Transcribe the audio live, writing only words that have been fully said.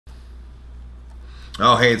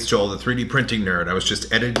Oh, hey, it's Joel, the 3D printing nerd. I was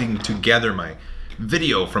just editing together my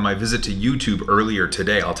video from my visit to YouTube earlier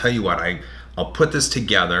today. I'll tell you what, I'll put this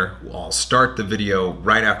together. I'll start the video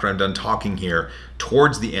right after I'm done talking here.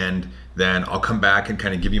 Towards the end, then I'll come back and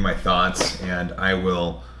kind of give you my thoughts, and I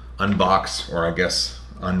will unbox, or I guess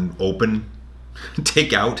unopen,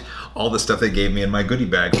 take out all the stuff they gave me in my goodie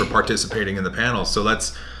bag for participating in the panel. So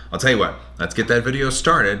I'll tell you what, let's get that video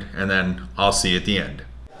started, and then I'll see you at the end.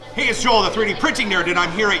 Hey, it's Joel, the 3D printing nerd, and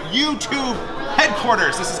I'm here at YouTube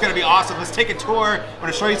headquarters. This is gonna be awesome. Let's take a tour. I'm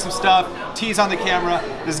gonna show you some stuff, tease on the camera.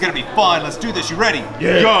 This is gonna be fun. Let's do this. You ready?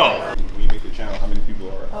 Yeah. Go! When you make the channel, how many people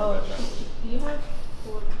are on that channel? You have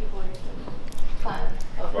 4 people on your channel. 5.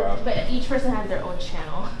 Oh, but each person has their own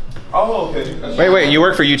channel. Oh, okay. Wait, you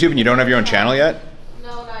work for YouTube and you don't have your own channel yet?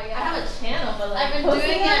 No, not yet. I have a channel, but like, I've been doing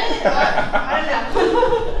it. I don't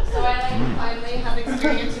know. So I finally have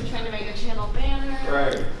experience in trying to make a channel banner.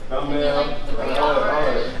 Right. Thumbnail.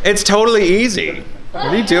 It's totally easy. What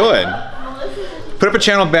are you doing? Put up a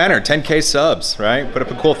channel banner, 10K subs, right? Put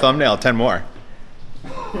up a cool thumbnail, 10 more. I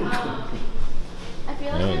feel like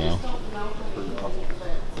I just don't know how to use it,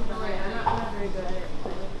 but I'm not very good at it.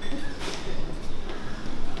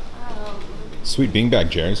 Sweet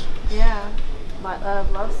beanbag chairs. Yeah, but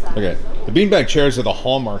love size. Okay, the beanbag chairs are the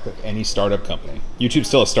hallmark of any startup company. YouTube's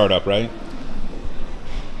still a startup, right?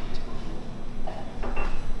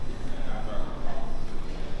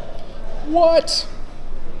 What?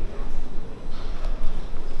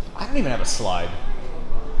 I don't even have a slide.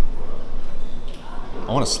 I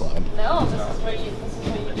want a slide. No, this is what you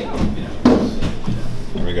do.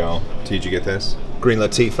 There we go. Did you get this? Green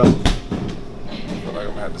Latifah. I feel like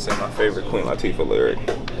I'm gonna have to say my favorite Queen Latifah lyric,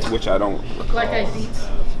 which I don't recall. Like I beat.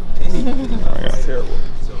 There we go. That's terrible.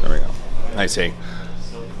 There we go. I see.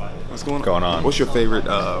 What's going on? What's your favorite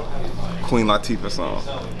Queen Latifah song?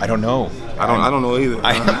 I don't know. I don't know either.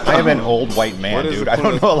 I am an old white man, dude. I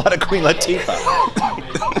don't know a lot of Queen Latifah.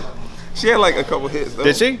 She had like a couple hits though.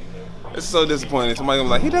 Did she? It's so disappointing. Somebody was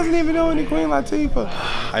like, he doesn't even know any Queen Latifah.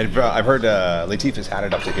 I've heard Latifah's Had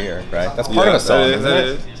It Up to Here, right? That's part of the song, isn't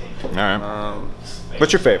it? All right.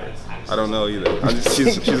 What's your favorite? I don't know either.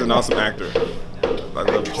 She's an awesome actor. I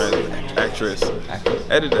love the actress.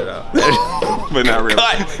 Edit it out. But not really.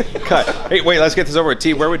 Cut. Hey, wait, let's get this over with.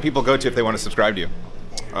 T, where would people go to if they want to subscribe to you?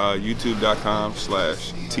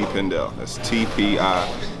 YouTube.com/TPindell. That's TPindell.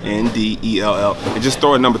 And just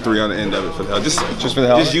throw a number 3 on the end of it for the hell. Just for the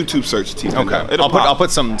hell. Just YouTube search TPindell. Okay. I'll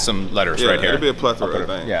put some letters right here. It'll be a plethora of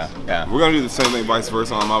things. Yeah. We're gonna do the same thing vice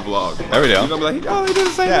versa on my vlog. There we go. You're gonna be like, oh, he did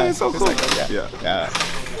the same thing. It's so cool. Yeah.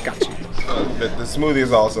 Got you. The smoothie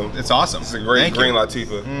is awesome. It's awesome. It's a great Green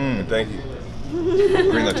Latifah. Thank you.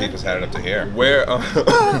 Green Latifah's Had It Up to Here. Where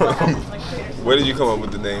did you come up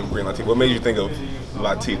with the name Green Latifah? What made you think of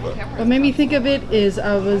Latifah? What made me think of it is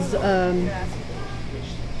I was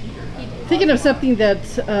thinking of something that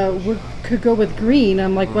could go with green.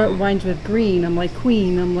 I'm like, what rhymes with green? I'm like,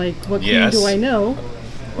 queen. I'm like, what queen do I know?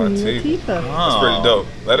 Queen Latifah. That's pretty dope.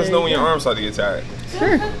 Let us know when your arms start to get tired.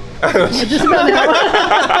 Sure. Just about now.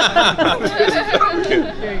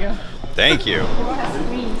 There you go. Thank you.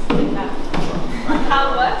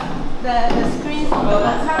 How what? The screens on the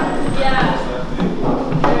left. Yeah.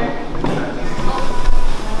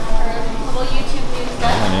 Couple YouTube news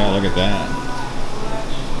stuff. Oh, yeah, look at that.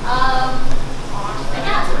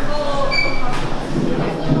 Yeah, it's cool.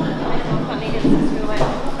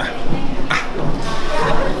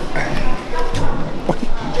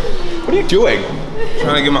 What are you doing?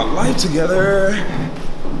 Trying to get my life together.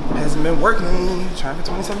 Hasn't been working. Trying for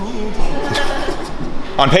 27 years.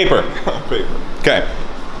 On paper. On paper. Okay.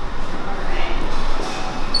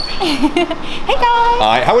 Hey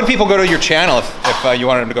guys! How would people go to your channel if you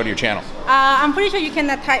wanted them to go to your channel? I'm pretty sure you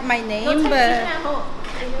cannot type my name, but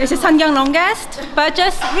it's Sangyang longest. But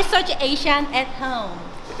just research Asian at home.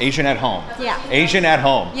 Asian at home. Yeah. Asian at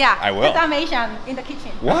home. Yeah. I will. Because I'm Asian in the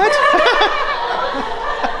kitchen. What?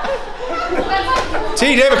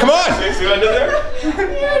 T, David, come on! See what I did there? You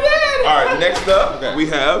did! Alright, next up, we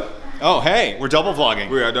have... Oh, hey, we're double vlogging.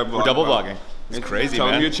 We are double vlogging. It's crazy, Tell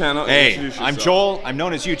man. me your channel and Hey, introduce I'm yourself. Joel. I'm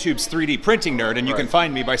known as YouTube's 3D printing nerd, and you can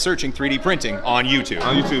find me by searching 3D printing on YouTube.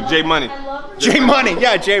 On YouTube, J Money. J Money,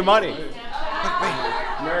 yeah, J Money.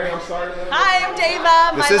 Mary, I'm sorry. Hi, I'm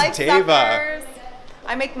Dava. This My is life Dava. suffers.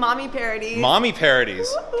 I make mommy parodies. Mommy parodies.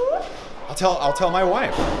 I'll tell my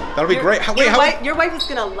wife. That'll be great. Your wife is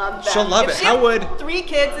gonna love them. She'll love it. If she has 3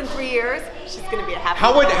 kids in 3 years, she's gonna be a happy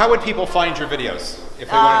How would people find your videos if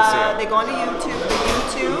they wanted to see it? They go onto YouTube,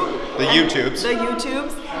 The YouTubes. the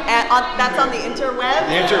YouTubes, and that's on the interweb.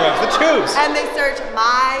 The interwebs, the tubes. And they search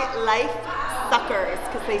My Life suckers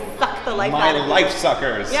because they suck the life My out of you. life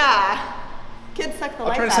suckers. Yeah. Kids suck the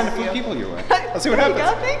life out of you. I'll try to send a few people your way. Let's see what happens. There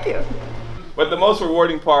you go. Thank you. But the most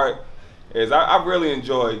rewarding part is I really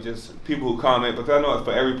enjoy just people who comment, because I know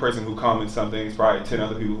for every person who comments something, it's probably 10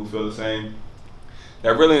 other people who feel the same.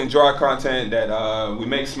 That really enjoy our content, that we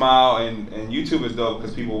make smile, and YouTube is dope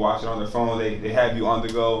because people watch it on their phone. They have you on the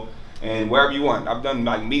go and wherever you want. I've done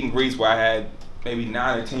like meet and greets where I had maybe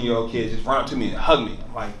 9 or 10-year-old kids just run up to me and hug me.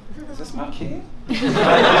 I'm like, is this my kid? Like,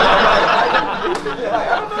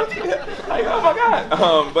 oh my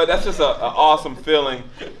God. But that's just an awesome feeling.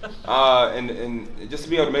 And just to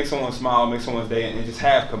be able to make someone smile, make someone's day, and just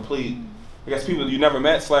have complete, I guess, people you never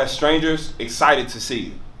met / strangers excited to see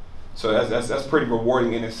you. So that's pretty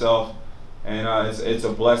rewarding in itself, and it's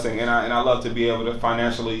a blessing. And I love to be able to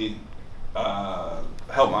financially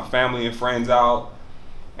help my family and friends out.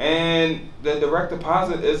 And the direct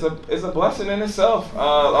deposit is a blessing in itself. A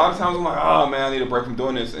lot of times I'm like, oh man, I need a break from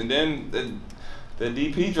doing this, and then the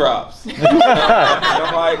DP drops. And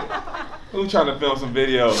I'm like, who's trying to film some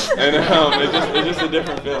videos? And it's just a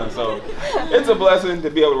different feeling. So it's a blessing to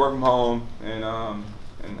be able to work from home, and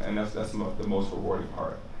that's the most rewarding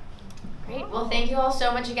part. Great. Well, thank you all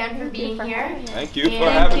so much again for being here. Thank you for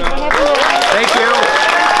having us. Thank you.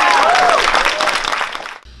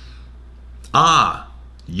 Ah,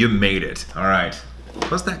 you made it. All right.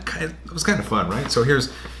 That was kind of fun, right? So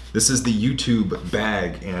this is the YouTube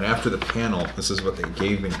bag, and after the panel, this is what they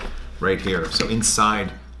gave me right here. So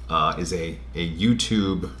inside is a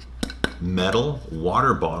YouTube metal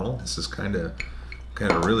water bottle. This is kind of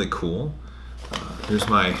really cool. Here's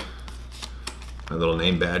my little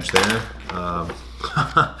name badge there.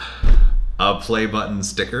 A play button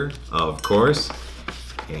sticker, of course.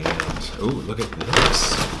 And oh, look at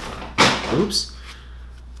this. Oops.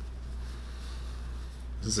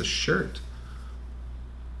 This is a shirt.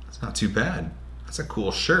 It's not too bad. That's a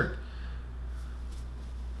cool shirt.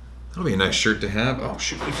 That'll be a nice shirt to have. Oh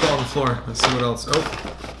shoot, we fell on the floor. Let's see what else. Oh,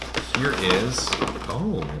 here is,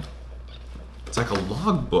 oh, it's like a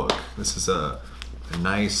logbook. This is a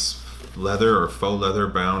nice leather or faux leather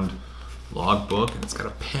bound logbook, and it's got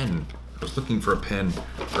a pen. I was looking for a pen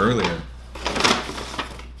earlier.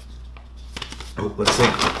 Oh, let's see.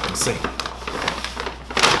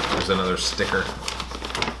 There's another sticker.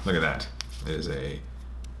 Look at that. It is a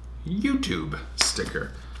YouTube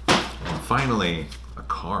sticker. And finally, a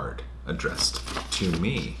card addressed to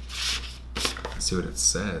me. Let's see what it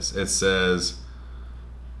says. It says,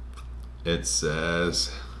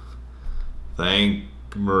 thank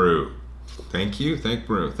Maru. Thank you, thank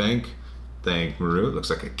Maru. Thank Maru. It looks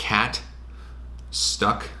like a cat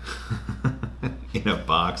stuck in a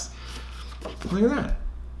box. Look at that.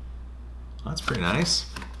 That's pretty nice.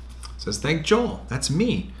 It says, thank Joel. That's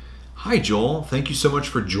me. Hi, Joel. Thank you so much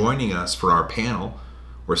for joining us for our panel.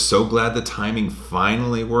 We're so glad the timing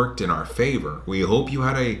finally worked in our favor. We hope you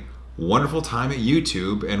had a wonderful time at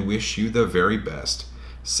YouTube and wish you the very best.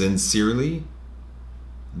 Sincerely,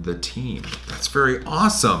 the team. That's very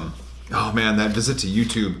awesome. Oh man, that visit to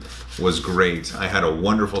YouTube was great. I had a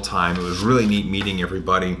wonderful time. It was really neat meeting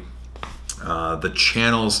everybody. The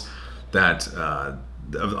channels that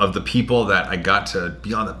of the people that I got to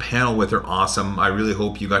be on the panel with are awesome. I really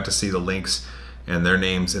hope you got to see the links and their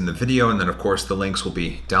names in the video, and then of course the links will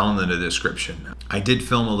be down in the description. I did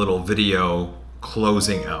film a little video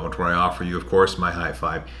closing out where I offer you, of course, my high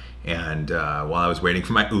five, and while I was waiting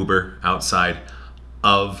for my Uber outside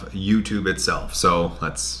of YouTube itself. So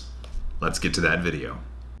let's get to that video.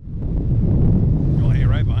 Well, hey,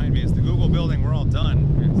 right behind me is the Google building. We're all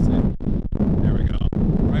done. There we go.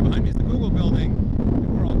 Right behind me is the Google building,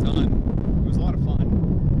 and we're all done. It was a lot of fun.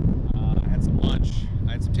 I had some lunch.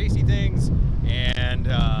 I had some tasty things, and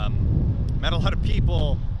met a lot of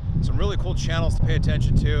people. Some really cool channels to pay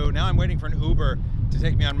attention to. Now I'm waiting for an Uber to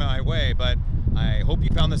take me on my way, but I hope you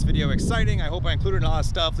found this video exciting. I hope I included a lot of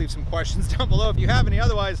stuff. Leave some questions down below if you have any.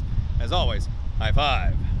 Otherwise, as always, high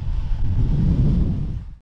five.